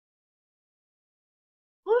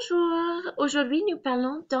Bonjour! Aujourd'hui, nous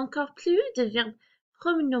parlons d'encore plus de verbes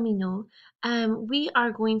pronominaux. We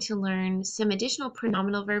are going to learn some additional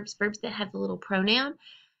pronominal verbs, verbs that have the little pronoun.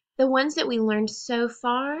 The ones that we learned so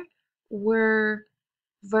far were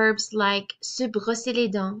verbs like se brosser les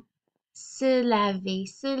dents, se laver,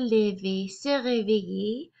 se lever, se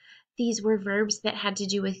réveiller. These were verbs that had to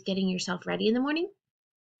do with getting yourself ready in the morning.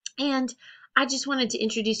 And I just wanted to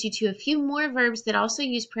introduce you to a few more verbs that also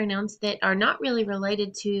use pronouns that are not really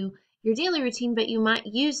related to your daily routine, but you might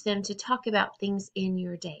use them to talk about things in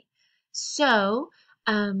your day. So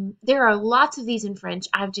there are lots of these in French.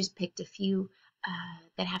 I've just picked a few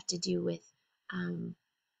that have to do with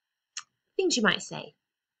things you might say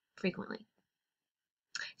frequently.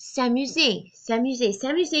 S'amuser, s'amuser.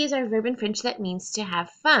 S'amuser is our verb in French that means to have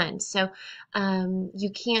fun. So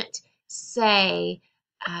you can't say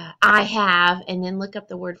I have, and then look up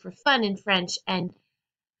the word for fun in French and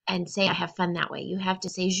say I have fun that way. You have to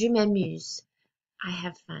say je m'amuse, I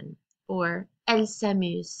have fun, or elle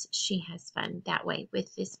s'amuse, she has fun that way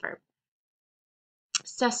with this verb.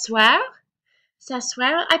 S'asseoir,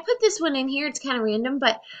 s'asseoir. I put this one in here. It's kind of random,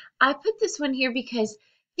 but I put this one here because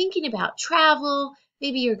thinking about travel,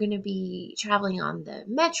 maybe you're going to be traveling on the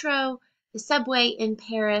metro, the subway in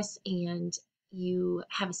Paris, and you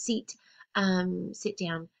have a seat, sit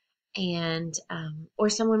down, and or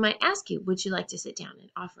someone might ask you, would you like to sit down, and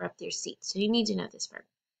offer up their seat. So you need to know this verb.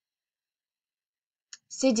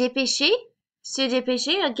 Se dépêcher, se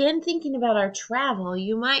dépêcher. Again, thinking about our travel,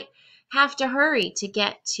 you might have to hurry to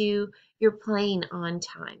get to your plane on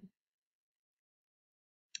time.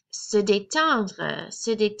 Se détendre.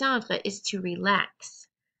 Se détendre is to relax.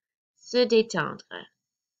 Se détendre.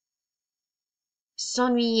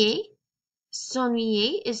 S'ennuyer.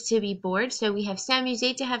 S'ennuyer is to be bored. So we have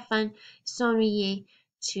s'amuser to have fun, s'ennuyer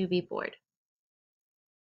to be bored.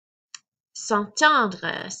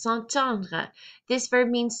 S'entendre. S'entendre. This verb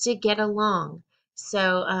means to get along.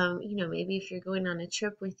 So, maybe if you're going on a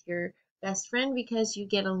trip with your best friend because you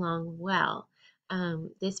get along well.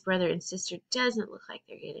 This brother and sister doesn't look like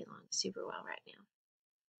they're getting along super well right now.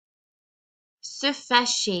 Se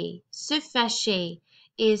fâcher. Se fâcher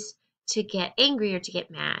is to get angry or to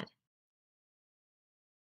get mad.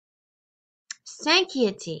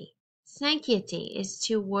 S'inquiéter. S'inquiéter is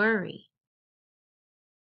to worry.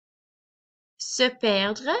 Se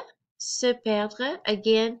perdre. Se perdre,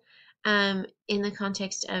 again, in the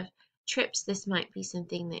context of trips, this might be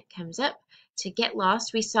something that comes up. To get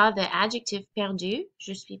lost, we saw the adjective perdu,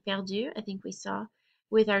 je suis perdu, I think we saw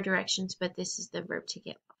with our directions, but this is the verb to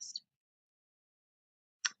get lost.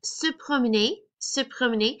 Se promener, se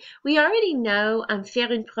promener. We already know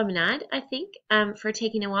faire une promenade, I think, for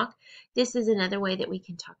taking a walk. This is another way that we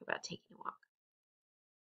can talk about taking a walk.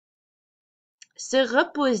 Se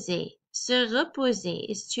reposer. Se reposer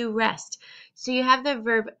is to rest. So you have the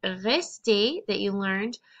verb rester that you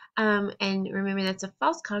learned, and remember that's a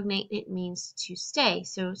false cognate. It means to stay.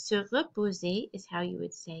 So se reposer is how you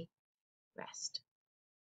would say rest.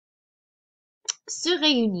 Se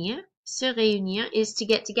réunir. Se réunir is to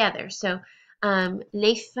get together. So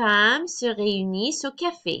les femmes se réunissent au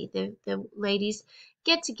café. The ladies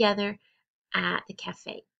get together at the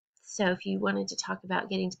cafe. So if you wanted to talk about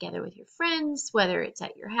getting together with your friends, whether it's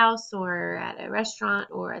at your house or at a restaurant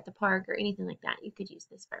or at the park or anything like that, you could use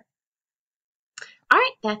this verb. All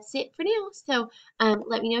right, that's it for now. So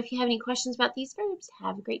let me know if you have any questions about these verbs.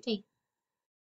 Have a great day.